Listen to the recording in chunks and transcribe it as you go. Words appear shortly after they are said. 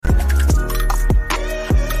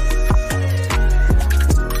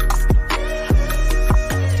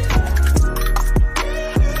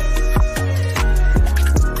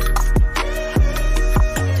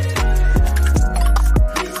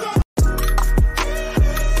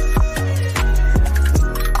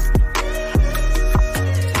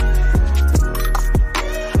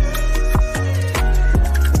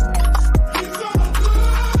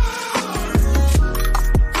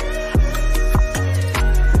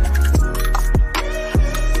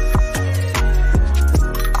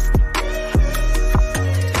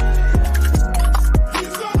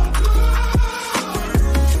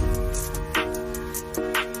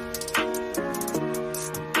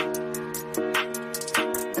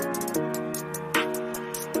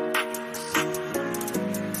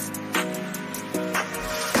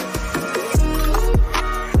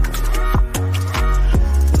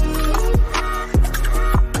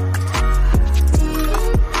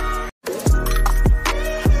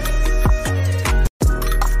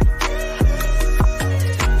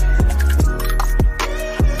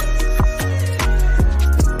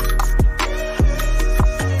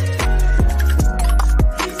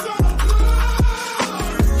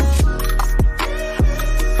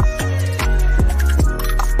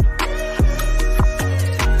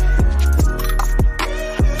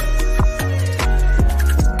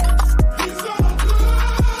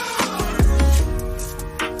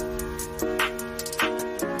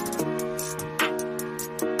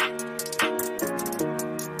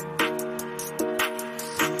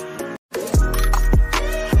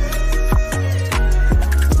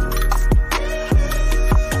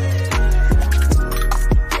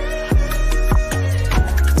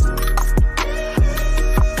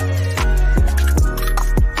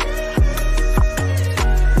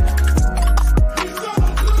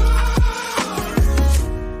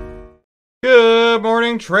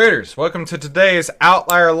traders, welcome to today's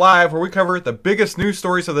Outlier Live, where we cover the biggest news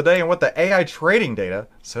stories of the day and what the AI trading data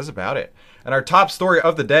says about it. And our top story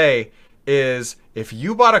of the day is, if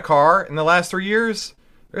you bought a car in the last 3 years,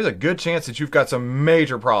 there's a good chance that you've got some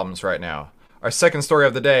major problems right now. Our second story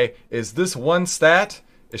of the day is, this one stat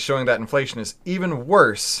is showing that inflation is even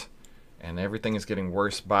worse, and everything is getting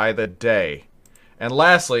worse by the day. And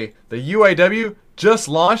lastly, the UAW just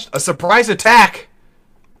launched a surprise attack.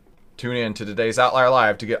 Tune in to today's Outlier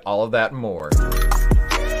Live to get all of that and more.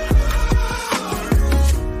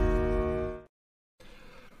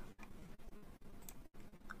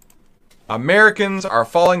 Americans are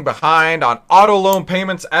falling behind on auto loan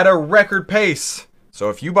payments at a record pace. So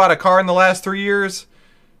if you bought a car in the last 3 years,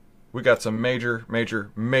 we got some major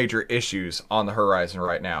issues on the horizon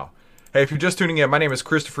right now. Hey, if you're just tuning in, my name is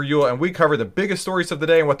Christopher Yule, and we cover the biggest stories of the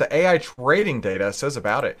day and what the AI trading data says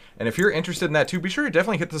about it. And if you're interested in that too, be sure to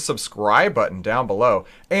definitely hit the subscribe button down below.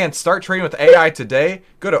 And start trading with AI today.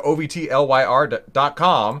 Go to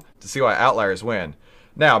ovtlyr.com to see why outliers win.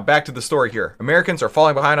 Now, back to the story here. Americans are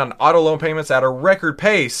falling behind on auto loan payments at a record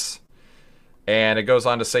pace. And it goes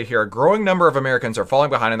on to say here, a growing number of Americans are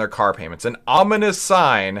falling behind in their car payments, an ominous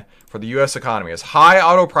sign for the U.S. economy as high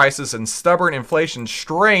auto prices and stubborn inflation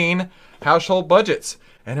strain household budgets.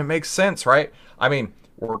 And it makes sense, right? I mean,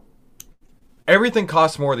 everything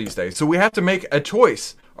costs more these days, so we have to make a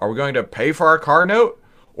choice. Are we going to pay for our car note,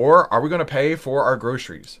 or are we going to pay for our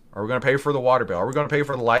groceries? Are we going to pay for the water bill? Are we going to pay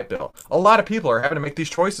for the light bill? A lot of people are having to make these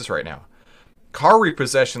choices right now. Car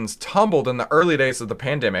repossessions tumbled in the early days of the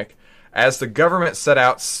pandemic as the government set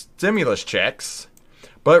out stimulus checks,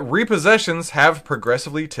 but repossessions have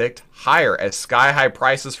progressively ticked higher as sky-high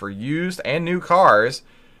prices for used and new cars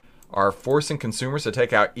are forcing consumers to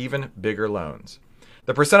take out even bigger loans.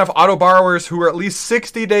 The percent of auto borrowers who are at least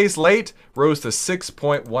 60 days late rose to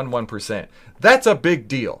 6.11%. That's a big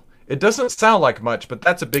deal. It doesn't sound like much, but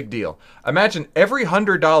that's a big deal. Imagine every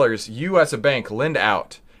 $100 you as a bank lend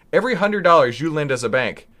out, every $100 you lend as a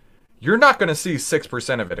bank, you're not going to see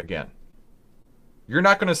 6% of it again. You're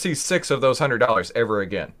not going to see 6 of those $100 ever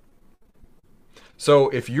again. So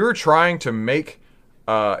if you're trying to make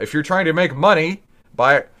money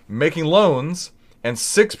by making loans, and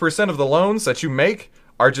 6% of the loans that you make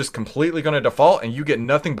are just completely going to default and you get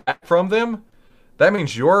nothing back from them, that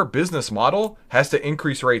means your business model has to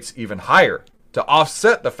increase rates even higher to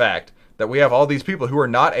offset the fact that we have all these people who are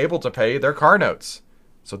not able to pay their car notes.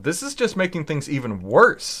 So this is just making things even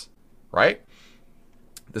worse, right?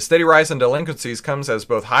 The steady rise in delinquencies comes as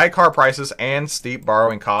both high car prices and steep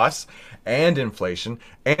borrowing costs and inflation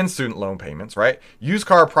and student loan payments, right? Used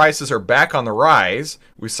car prices are back on the rise.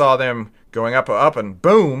 We saw them going up and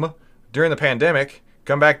boom during the pandemic,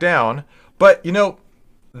 come back down. But, you know,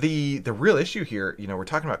 the real issue here, you know, we're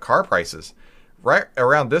talking about car prices. Right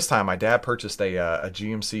around this time, my dad purchased a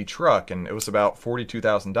GMC truck, and it was about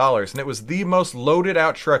 $42,000, and it was the most loaded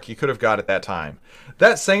out truck he could have got at that time.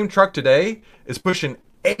 That same truck today is pushing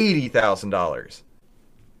 $80,000.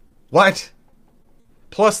 What?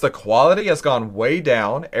 Plus, the quality has gone way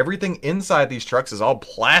down. Everything inside these trucks is all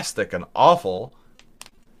plastic and awful.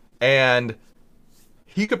 And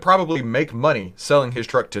he could probably make money selling his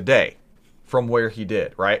truck today from where he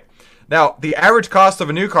did, right? Now, the average cost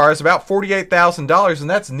of a new car is about $48,000, and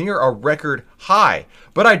that's near a record high.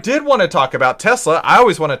 But I did want to talk about Tesla. I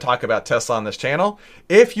always want to talk about Tesla on this channel.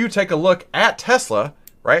 If you take a look at Tesla,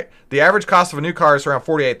 right, the average cost of a new car is around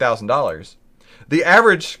 $48,000. The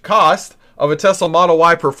average cost of a Tesla Model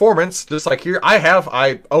Y Performance, just like here,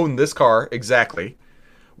 I own this car exactly.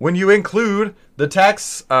 When you include the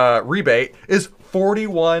tax rebate, is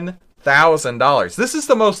 $41,000. This is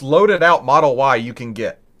the most loaded out Model Y you can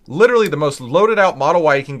get. Literally the most loaded out Model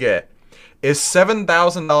Y you can get is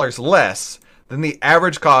 $7,000 less than the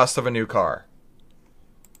average cost of a new car.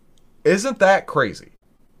 Isn't that crazy?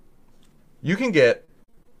 You can get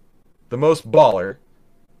the most baller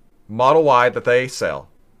Model Y that they sell.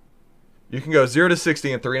 You can go 0 to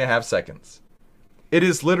 60 in 3.5 seconds. It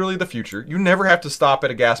is literally the future. You never have to stop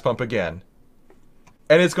at a gas pump again.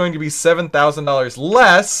 And it's going to be $7,000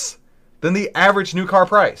 less than the average new car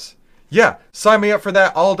price. Yeah, sign me up for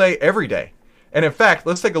that all day, every day. And in fact,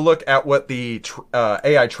 let's take a look at what the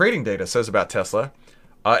AI trading data says about Tesla.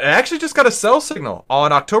 It actually just got a sell signal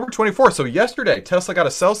on October 24th. So yesterday, Tesla got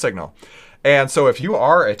a sell signal. And so if you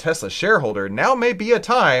are a Tesla shareholder, now may be a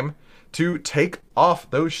time to take off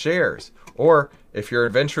those shares. Or if you're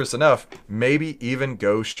adventurous enough, maybe even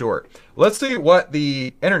go short. Let's see what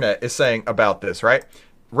the internet is saying about this, right?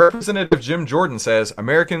 Representative Jim Jordan says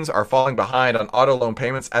Americans are falling behind on auto loan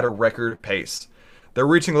payments at a record pace. They're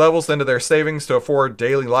reaching levels into their savings to afford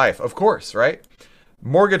daily life. Of course, right?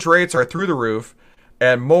 Mortgage rates are through the roof,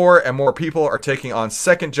 and more people are taking on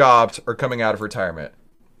second jobs or coming out of retirement.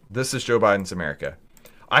 This is Joe Biden's America.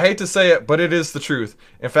 I hate to say it, but it is the truth.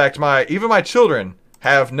 In fact, even my children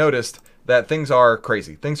have noticed that things are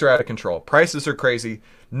crazy. Things are out of control. Prices are crazy.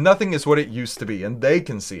 Nothing is what it used to be, and they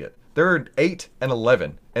can see it. They're 8 and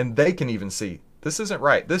 11, and they can even see this isn't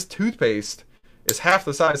right. This toothpaste is half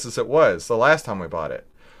the size as it was the last time we bought it.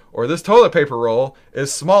 Or this toilet paper roll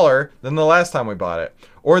is smaller than the last time we bought it.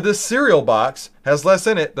 Or this cereal box has less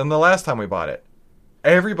in it than the last time we bought it.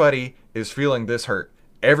 Everybody is feeling this hurt.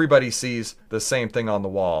 Everybody sees the same thing on the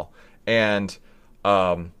wall. And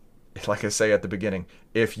like I say at the beginning,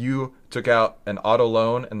 if you took out an auto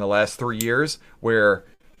loan in the last 3 years where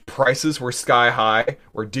prices were sky high,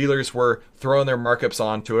 where dealers were throwing their markups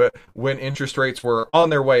onto it, when interest rates were on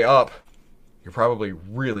their way up, you're probably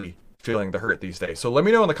really feeling the hurt these days. So let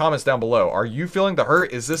me know in the comments down below. Are you feeling the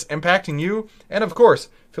hurt? Is this impacting you? And of course,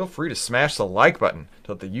 feel free to smash the like button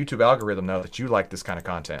to let the YouTube algorithm know that you like this kind of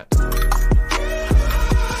content.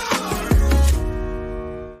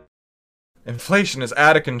 Inflation is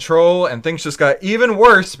out of control, and things just got even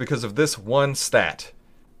worse because of this one stat.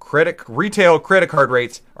 Retail credit card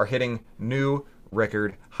rates are hitting new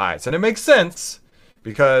record highs. And it makes sense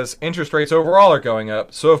because interest rates overall are going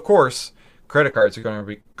up. So of course, credit cards are going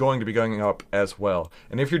to be going up as well.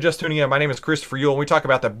 And if you're just tuning in, my name is Christopher Yule, and we talk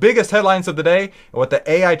about the biggest headlines of the day and what the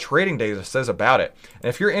AI trading data says about it. And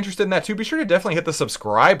if you're interested in that too, be sure to definitely hit the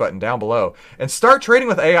subscribe button down below and start trading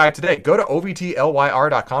with AI today. Go to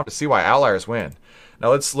ovtlyr.com to see why outliers win.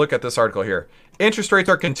 Now let's look at this article here. Interest rates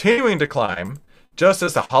are continuing to climb just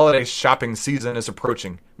as the holiday shopping season is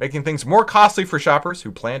approaching, making things more costly for shoppers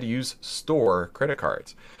who plan to use store credit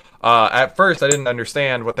cards. At first, I didn't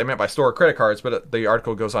understand what they meant by store credit cards, but the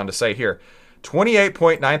article goes on to say here,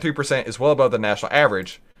 28.93% is well above the national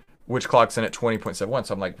average, which clocks in at 20.71.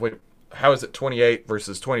 So I'm like, wait, how is it 28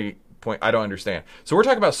 versus 20 point? I don't understand. So we're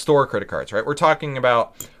talking about store credit cards, right? We're talking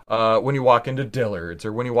about when you walk into Dillard's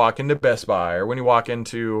or when you walk into Best Buy or when you walk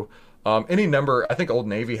into any number. I think Old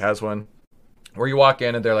Navy has one where you walk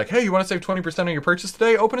in and they're like, hey, you want to save 20% on your purchase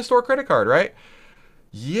today? Open a store credit card, right?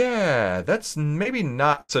 Yeah, that's maybe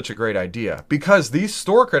not such a great idea because these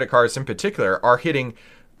store credit cards in particular are hitting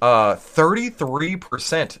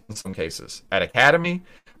 33% in some cases at Academy,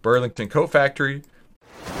 Burlington Coat Factory.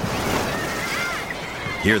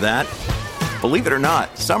 Hear that? Believe it or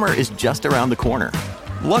not, summer is just around the corner.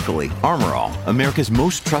 Luckily, Armor All, America's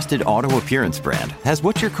most trusted auto appearance brand, has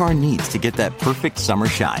what your car needs to get that perfect summer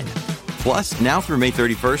shine. Plus, now through May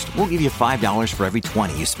 31st, we'll give you $5 for every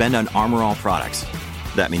 $20 you spend on Armor All products.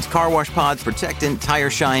 That means car wash pods, protectant, tire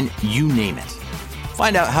shine, you name it.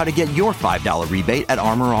 Find out how to get your $5 rebate at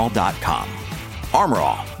armorall.com. Armor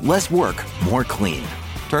All, less work, more clean.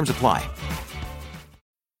 Terms apply.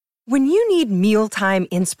 When you need mealtime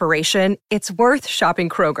inspiration, it's worth shopping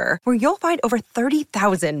Kroger, where you'll find over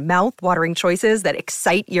 30,000 mouth-watering choices that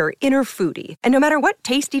excite your inner foodie. And no matter what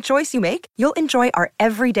tasty choice you make, you'll enjoy our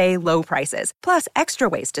everyday low prices, plus extra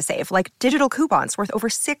ways to save, like digital coupons worth over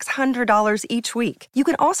 $600 each week. You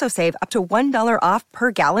can also save up to $1 off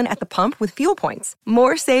per gallon at the pump with fuel points.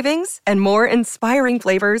 More savings and more inspiring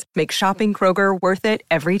flavors make shopping Kroger worth it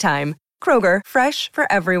every time. Kroger, fresh for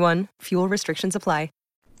everyone. Fuel restrictions apply.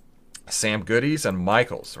 Sam Goodies and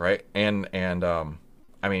Michaels, right? And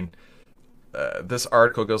this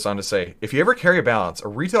article goes on to say, if you ever carry a balance, a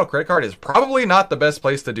retail credit card is probably not the best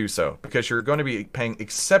place to do so because you're going to be paying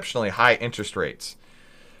exceptionally high interest rates.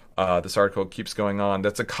 This article keeps going on.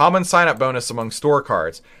 That's a common sign-up bonus among store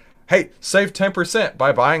cards. Hey, save 10%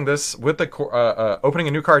 by buying this with the opening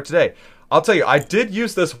a new card today. I'll tell you, I did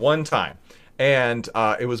use this one time, and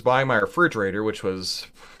it was buying my refrigerator, which was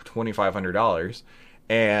 $2,500.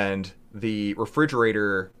 And the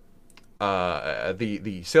refrigerator,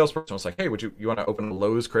 the salesperson was like, hey, you want to open a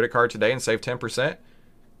Lowe's credit card today and save 10%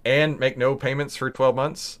 and make no payments for 12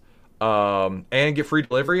 months and get free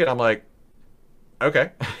delivery? And I'm like,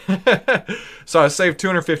 okay. So I saved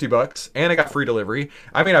 $250 and I got free delivery.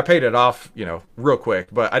 I mean, I paid it off, real quick,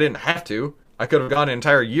 but I didn't have to. I could have gone an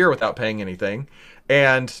entire year without paying anything.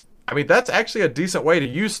 And I mean, that's actually a decent way to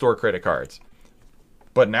use store credit cards.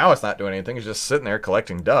 But now it's not doing anything. It's just sitting there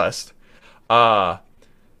collecting dust.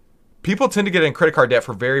 People tend to get in credit card debt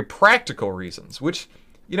for very practical reasons, which,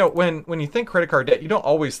 when you think credit card debt, you don't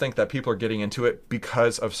always think that people are getting into it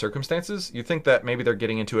because of circumstances. You think that maybe they're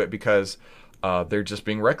getting into it because they're just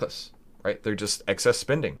being reckless, right? They're just excess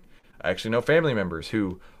spending. I actually know family members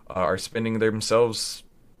who are spending themselves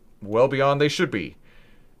well beyond they should be.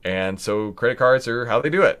 And so credit cards are how they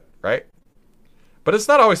do it, right? But it's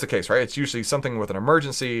not always the case, right? It's usually something with an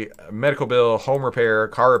emergency, a medical bill, home repair,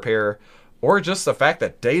 car repair, or just the fact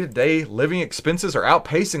that day-to-day living expenses are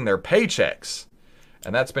outpacing their paychecks.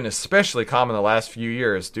 And that's been especially common the last few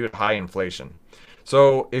years due to high inflation.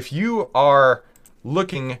 So if you are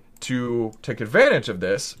looking to take advantage of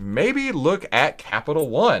this, maybe look at Capital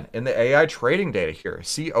One in the AI trading data here,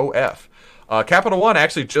 COF. Capital One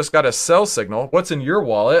actually just got a sell signal. What's in your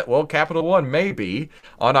wallet? Well, Capital One may be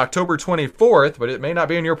on October 24th, but it may not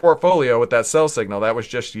be in your portfolio with that sell signal. That was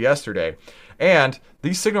just yesterday. And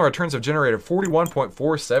these signal returns have generated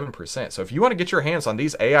 41.47%. So if you want to get your hands on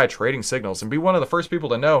these AI trading signals and be one of the first people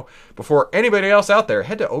to know before anybody else out there,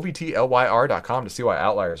 head to obtlyr.com to see why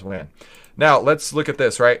outliers win. Now, let's look at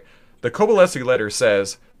this, right? The Kovalevsky letter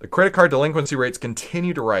says the credit card delinquency rates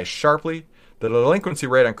continue to rise sharply. The delinquency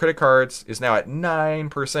rate on credit cards is now at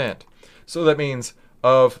 9%. So that means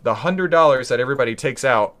of the $100 that everybody takes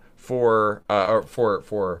out for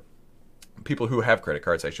people who have credit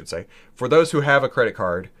cards, I should say, for those who have a credit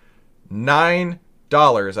card,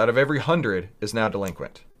 $9 out of every 100 is now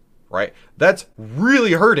delinquent, right? That's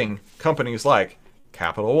really hurting companies like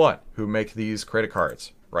Capital One who make these credit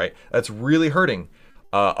cards, right? That's really hurting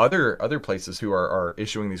other places who are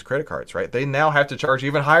issuing these credit cards, right? They now have to charge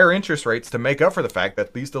even higher interest rates to make up for the fact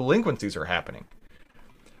that these delinquencies are happening.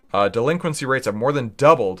 Delinquency rates have more than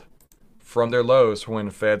doubled from their lows when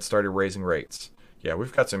Fed started raising rates. Yeah,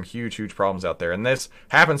 we've got some huge problems out there. And this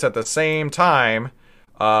happens at the same time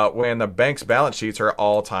when the bank's balance sheets are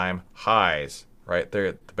all-time highs, right?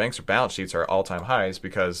 The bank's balance sheets are all-time highs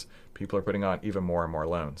because people are putting on even more and more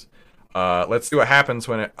loans. Let's see what happens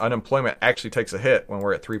when unemployment actually takes a hit when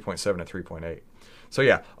we're at 3.7 and 3.8. So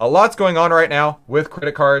yeah, a lot's going on right now with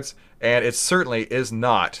credit cards, and it certainly is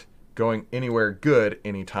not going anywhere good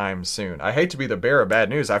anytime soon. I hate to be the bearer of bad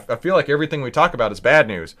news. I feel like everything we talk about is bad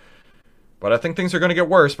news, but I think things are going to get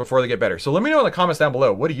worse before they get better. So let me know in the comments down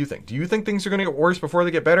below. What do you think? Do you think things are going to get worse before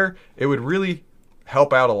they get better? It would really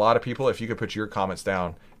help out a lot of people if you could put your comments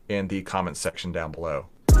down in the comments section down below.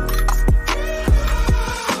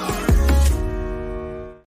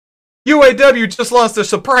 UAW just launched a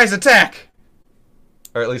surprise attack!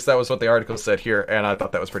 Or at least that was what the article said here, and I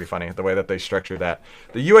thought that was pretty funny, the way that they structured that.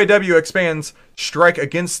 The UAW expands strike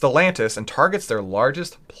against Stellantis and targets their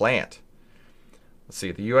largest plant. Let's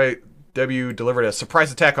see, the UAW delivered a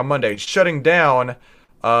surprise attack on Monday, shutting down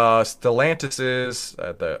Stellantis's,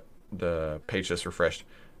 the page just refreshed,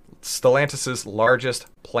 Stellantis's largest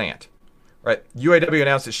plant. Right, UAW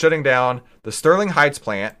announced it's shutting down the Sterling Heights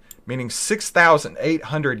plant, meaning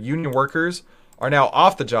 6,800 union workers are now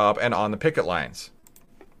off the job and on the picket lines.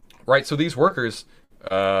 Right, so these workers,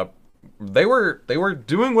 they were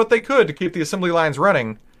doing what they could to keep the assembly lines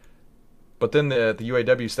running, but then the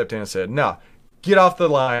UAW stepped in and said, "No, get off the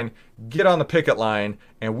line, get on the picket line,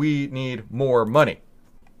 and we need more money."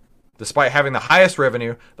 Despite having the highest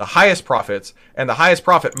revenue, the highest profits, and the highest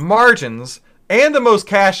profit margins, and the most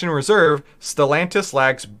cash in reserve, Stellantis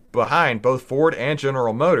lags behind both Ford and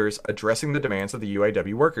General Motors addressing the demands of the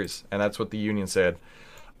UAW workers. And that's what the union said.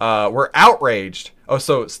 We're outraged. Oh,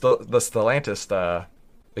 so the Stellantis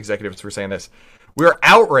executives were saying this. We're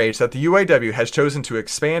outraged that the UAW has chosen to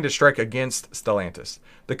expand its strike against Stellantis.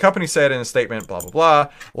 The company said in a statement, blah, blah, blah.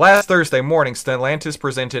 Last Thursday morning, Stellantis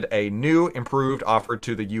presented a new improved offer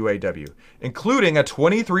to the UAW, including a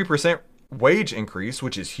 23% wage increase,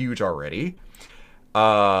 which is huge already.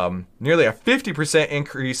 Nearly a 50%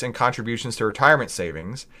 increase in contributions to retirement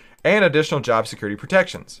savings, and additional job security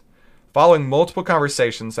protections. Following multiple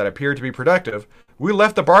conversations that appeared to be productive, we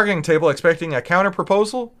left the bargaining table expecting a counter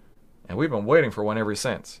proposal, and we've been waiting for one ever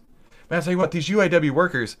since. Man, I'll tell you what, these UAW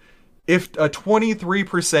workers, if a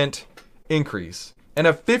 23% increase and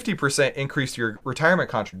a 50% increase to your retirement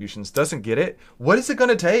contributions doesn't get it, what is it going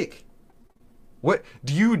to take? What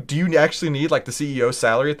do you actually need, like the CEO's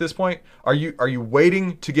salary at this point? Are you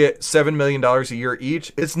waiting to get $7 million a year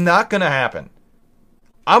each? It's not going to happen.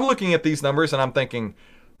 I'm looking at these numbers and I'm thinking,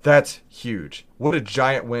 that's huge. What a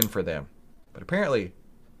giant win for them. But apparently,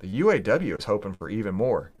 the UAW is hoping for even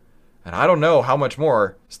more. And I don't know how much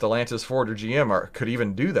more Stellantis, Ford, or GM could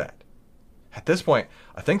even do that. At this point,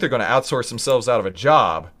 I think they're going to outsource themselves out of a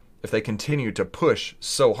job if they continue to push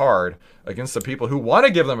so hard against the people who want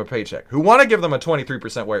to give them a paycheck, who want to give them a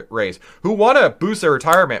 23% raise, who want to boost their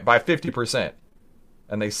retirement by 50%,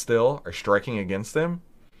 and they still are striking against them.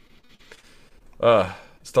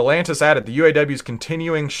 Stellantis added the UAW's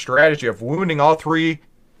continuing strategy of wounding all three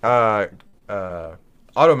automakers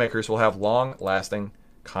will have long-lasting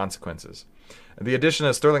consequences. And the addition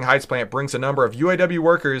of Sterling Heights plant brings the number of UAW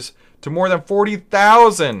workers to more than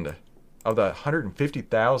 40,000. of the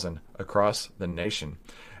 150,000 across the nation.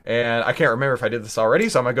 And I can't remember if I did this already,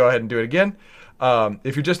 so I'm going to go ahead and do it again.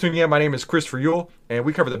 If you're just tuning in, my name is Christopher Yule, and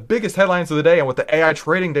we cover the biggest headlines of the day and what the AI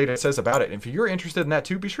trading data says about it. And if you're interested in that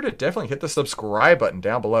too, be sure to definitely hit the subscribe button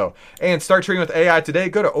down below. And start trading with AI today.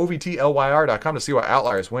 Go to ovtlyr.com to see what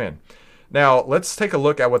outliers win. Now, let's take a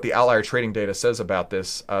look at what the outlier trading data says about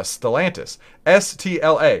this Stellantis.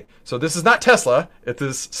 STLA. So this is not Tesla, it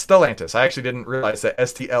is Stellantis. I actually didn't realize that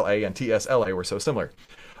STLA and TSLA were so similar.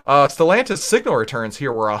 Stellantis signal returns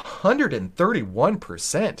here were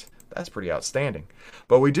 131%. That's pretty outstanding.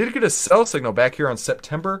 But we did get a sell signal back here on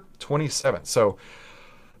September 27th. So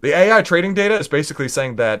the AI trading data is basically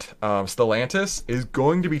saying that Stellantis is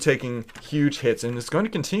going to be taking huge hits, and it's going to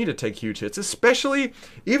continue to take huge hits, especially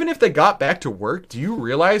even if they got back to work. Do you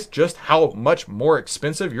realize just how much more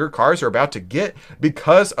expensive your cars are about to get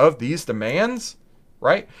because of these demands?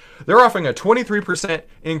 Right? They're offering a 23%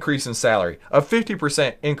 increase in salary, a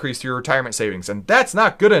 50% increase to your retirement savings, and that's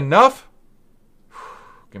not good enough?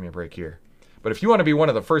 Give me a break here. But if you want to be one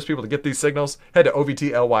of the first people to get these signals, head to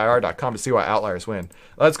ovtlyr.com to see why outliers win.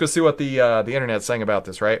 Let's go see what the internet's saying about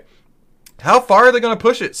this, right? How far are they going to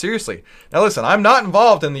push it? Seriously. Now listen, I'm not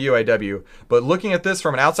involved in the UAW, but looking at this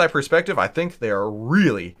from an outside perspective, I think they are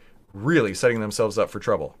really, really setting themselves up for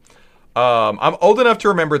trouble. I'm old enough to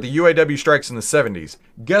remember the UAW strikes in the 70s.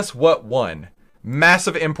 Guess what won?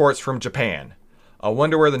 Massive imports from Japan. I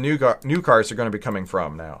wonder where the new cars are going to be coming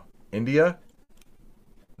from now. India?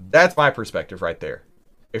 That's my perspective right there.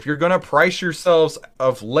 If you're going to price yourselves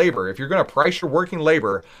of labor, if you're going to price your working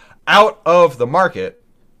labor out of the market,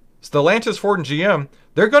 Stellantis, Ford, and GM,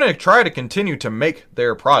 they're going to try to continue to make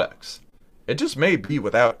their products. It just may be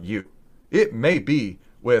without you. It may be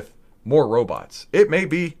with more robots. It may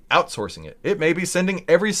be outsourcing it. It may be sending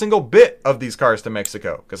every single bit of these cars to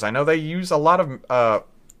Mexico, because I know they use a lot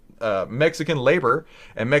of Mexican labor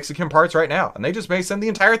and Mexican parts right now, and they just may send the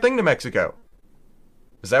entire thing to Mexico.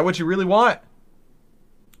 Is that what you really want?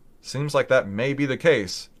 Seems like that may be the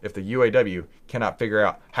case if the UAW cannot figure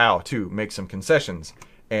out how to make some concessions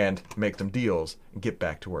and make them deals and get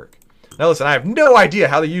back to work. Now listen, I have no idea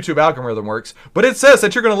how the YouTube algorithm works, but it says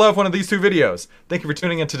that you're going to love one of these two videos. Thank you for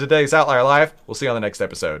tuning in to today's Outlier Live. We'll see you on the next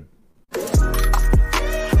episode.